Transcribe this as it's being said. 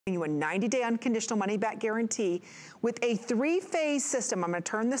you a 90-day unconditional money-back guarantee with a 3-phase system. I'm gonna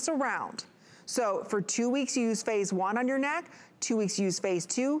turn this around. So for 2 weeks, you use phase 1 on your neck, 2 weeks, you use phase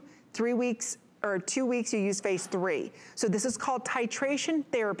 2, 3 weeks, or 2 weeks, you use phase 3. So this is called titration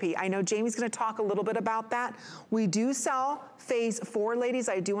therapy. I know Jamie's gonna talk a little bit about that. We do sell phase 4, ladies.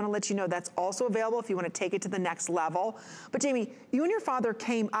 I do wanna let you know that's also available if you wanna take it to the next level. But Jamie, you and your father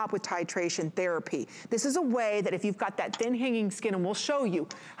came up with titration therapy. This is a way that if you've got that thin hanging skin, and we'll show you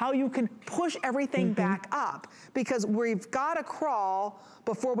how you can push everything back up, because we've gotta crawl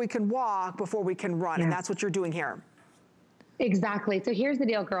before we can walk, before we can run, and that's what you're doing here. Exactly. So here's the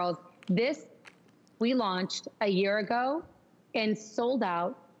deal, girls. This we launched a year ago and sold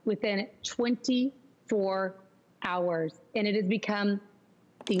out within 24 hours. And it has become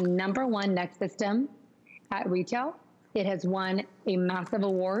the #1 neck system at retail. It has won a massive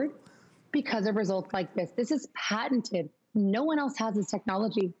award because of results like this. This is patented. No one else has this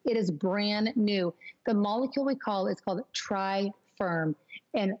technology. It is brand new. The molecule we call is called TriFirm.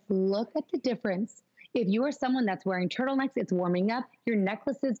 And look at the difference. If you are someone that's wearing turtlenecks, it's warming up, your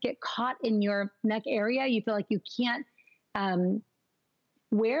necklaces get caught in your neck area, you feel like you can't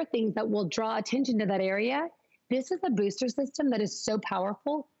wear things that will draw attention to that area, this is a booster system that is so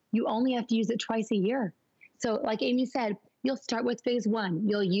powerful, you only have to use it twice a year. So like Amy said, you'll start with phase 1.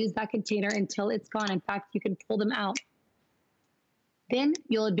 You'll use that container until it's gone. In fact, you can pull them out. Then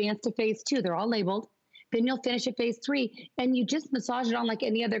you'll advance to phase 2. They're all labeled. Then you'll finish at phase 3, and you just massage it on like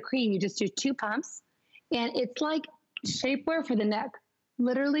any other cream. You just do 2 pumps. And it's like shapewear for the neck.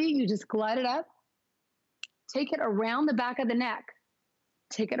 Literally, you just glide it up, take it around the back of the neck,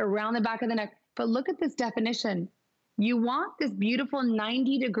 take it around the back of the neck. But look at this definition. You want this beautiful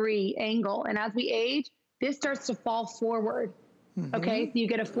 90-degree angle. And as we age, this starts to fall forward. Okay, so you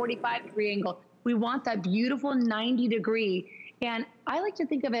get a 45-degree angle. We want that beautiful 90-degree. And I like to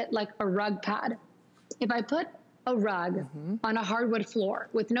think of it like a rug pad. If I put a rug on a hardwood floor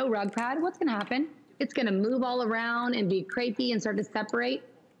with no rug pad, what's gonna happen? It's gonna move all around and be crepey and start to separate.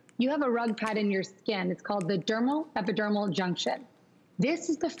 You have a rug pad in your skin. It's called the dermal epidermal junction. This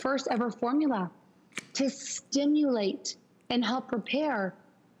is the first ever formula to stimulate and help prepare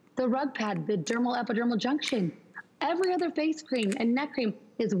the rug pad, the dermal epidermal junction. Every other face cream and neck cream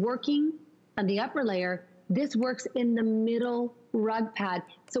is working on the upper layer. This works in the middle rug pad.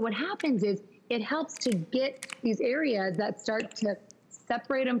 So what happens is it helps to get these areas that start to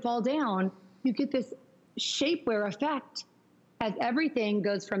separate and fall down. You get this shapewear effect as everything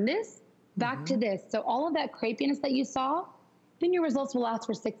goes from this back to this. So all of that crepiness that you saw, then your results will last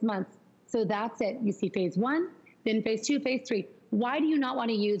for 6 months. So that's it. You see phase 1, then phase 2, phase 3. Why do you not want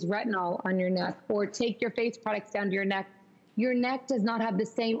to use retinol on your neck or take your face products down to your neck? Your neck does not have the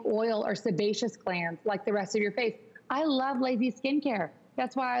same oil or sebaceous glands like the rest of your face. I love lazy skincare.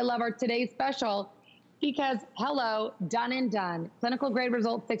 That's why I love our today's special, because hello, done and done. Clinical grade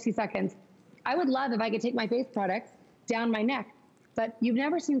results, 60 seconds. I would love if I could take my face products down my neck, but you've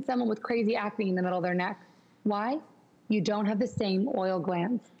never seen someone with crazy acne in the middle of their neck. Why? You don't have the same oil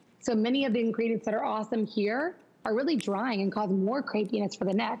glands. So many of the ingredients that are awesome here are really drying and cause more crepiness for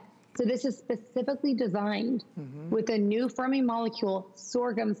the neck. So this is specifically designed with a new firming molecule,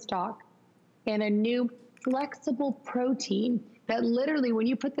 sorghum stalk, and a new flexible protein that literally, when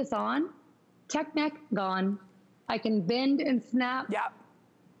you put this on, tech neck gone. I can bend and snap.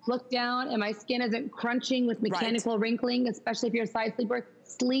 Look down, and my skin isn't crunching with mechanical wrinkling, especially if you're a side sleeper.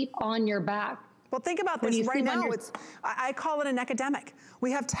 Sleep on your back. Well, think about this right now. I call it an epidemic. We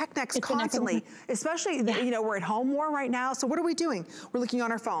have tech necks constantly, especially, you know, we're at home more right now. So what are we doing? We're looking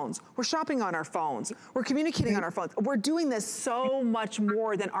on our phones. We're shopping on our phones. We're communicating on our phones. We're doing this so much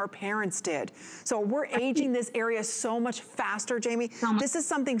more than our parents did. So we're aging this area so much faster, Jamie. This is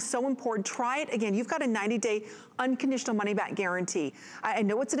something so important. Try it again. You've got a 90-day unconditional money-back guarantee. I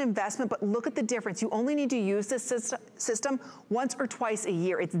know it's an investment, but look at the difference. You only need to use this system once or twice a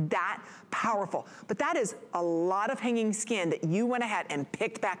year. It's that powerful. But that is a lot of hanging skin that you went ahead and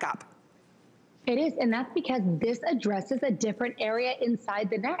picked back up. It is, and that's because this addresses a different area inside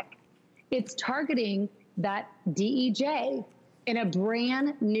the neck. It's targeting that DEJ in a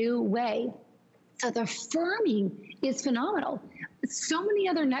brand new way. So the firming is phenomenal. So many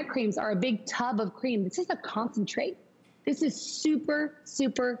other neck creams are a big tub of cream. This is a concentrate. This is super,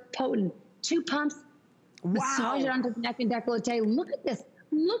 super potent. 2 pumps, massage it onto the neck and decollete. Look at this.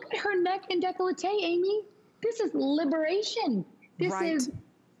 Look at her neck and decollete, Amy. This is liberation. This is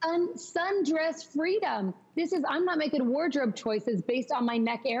sundress freedom. This is, I'm not making wardrobe choices based on my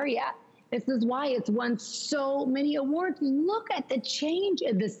neck area. This is why it's won so many awards. Look at the change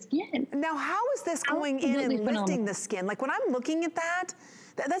in the skin. Now, how is this going in and lifting the skin? Like when I'm looking at that,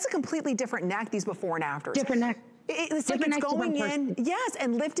 That's a completely different neck, these before and afters. Different neck. It's like it's going in, yes,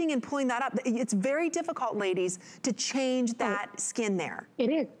 and lifting and pulling that up. It's very difficult, ladies, to change that skin there. It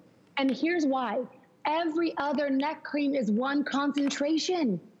is. And here's why. Every other neck cream is one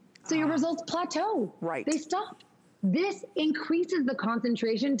concentration. So your results plateau. Right. They stop. This increases the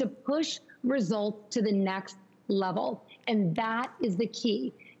concentration to push results to the next level. And that is the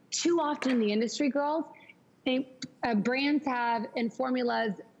key. Too often in the industry, girls, brands have in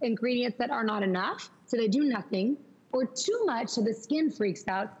formulas ingredients that are not enough, so they do nothing, or too much, so the skin freaks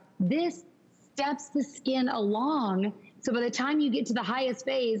out. This steps the skin along, so by the time you get to the highest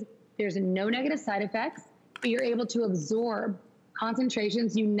phase, there's no negative side effects, but you're able to absorb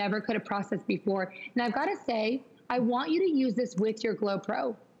concentrations you never could have processed before. And I've got to say, I want you to use this with your Glow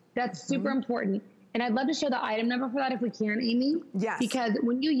Pro. That's super important. And I'd love to show the item number for that if we can, Amy. Yes. Because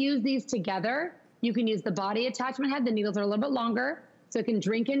when you use these together, you can use the body attachment head. The needles are a little bit longer, so it can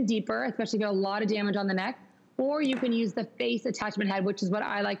drink in deeper, especially if you have a lot of damage on the neck. Or you can use the face attachment head, which is what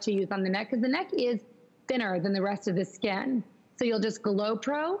I like to use on the neck, because the neck is thinner than the rest of the skin. So you'll just Glow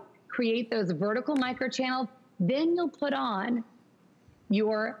Pro, create those vertical microchannels, then you'll put on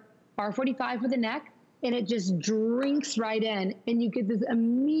your R45 for the neck, and it just drinks right in, and you get this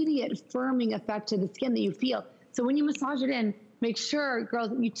immediate firming effect to the skin that you feel. So when you massage it in, make sure,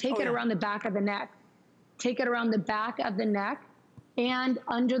 girls, you take it around the back of the neck. Take it around the back of the neck and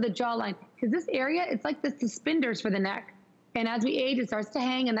under the jawline. Because this area, it's like the suspenders for the neck. And as we age, it starts to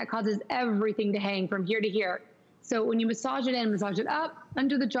hang, and that causes everything to hang from here to here. So when you massage it in, massage it up,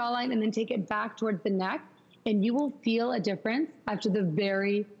 under the jawline, and then take it back towards the neck, and you will feel a difference after the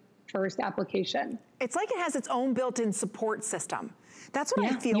very first application. It's like it has its own built-in support system. That's what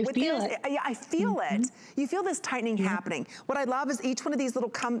I feel with this. I feel it. You feel this tightening happening. What I love is each one of these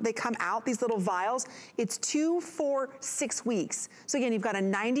little they come out, these little vials. It's 2, 4, 6 weeks. So again, you've got a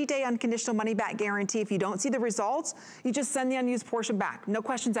 90-day unconditional money-back guarantee. If you don't see the results, you just send the unused portion back. No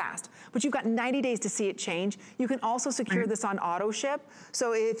questions asked. But you've got 90 days to see it change. You can also secure this on auto ship.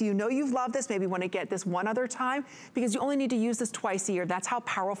 So if you know you've loved this, maybe want to get this one other time, because you only need to use this twice a year. That's how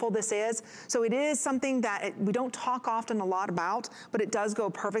powerful this is. So it is something that we don't talk often a lot about, but it does go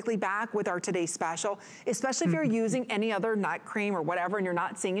perfectly back with our today's special, especially if you're using any other nut cream or whatever and you're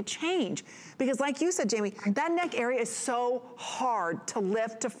not seeing a change. Because like you said, Jamie, that neck area is so hard to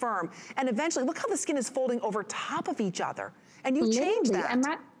lift, to firm. And eventually, look how the skin is folding over top of each other. And you change that. And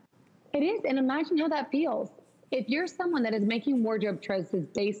it is, and imagine how that feels. If you're someone that is making wardrobe choices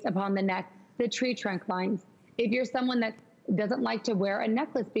based upon the neck, the tree trunk lines, if you're someone that doesn't like to wear a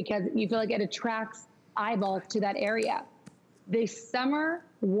necklace because you feel like it attracts eyeballs to that area, the summer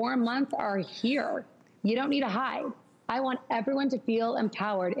warm months are here. You don't need to hide. I want everyone to feel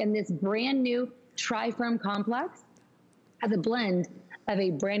empowered. And this brand new TriFirm complex has a blend of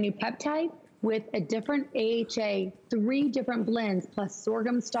a brand new peptide with a different AHA, 3 different blends plus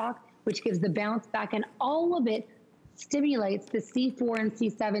sorghum stalk, which gives the bounce back, and all of it stimulates the C4 and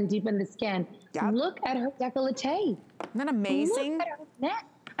C7 deep in the skin. Look at her decollete. Isn't that amazing? Look at her neck.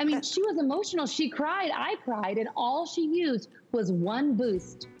 I mean, she was emotional. She cried. I cried. And all she used was one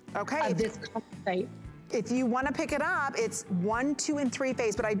boost of this concentrate. If you want to pick it up, it's 1, 2, and 3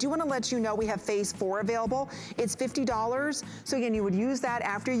 phase. But I do want to let you know we have phase 4 available. It's $50. So again, you would use that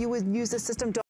after you would use the system.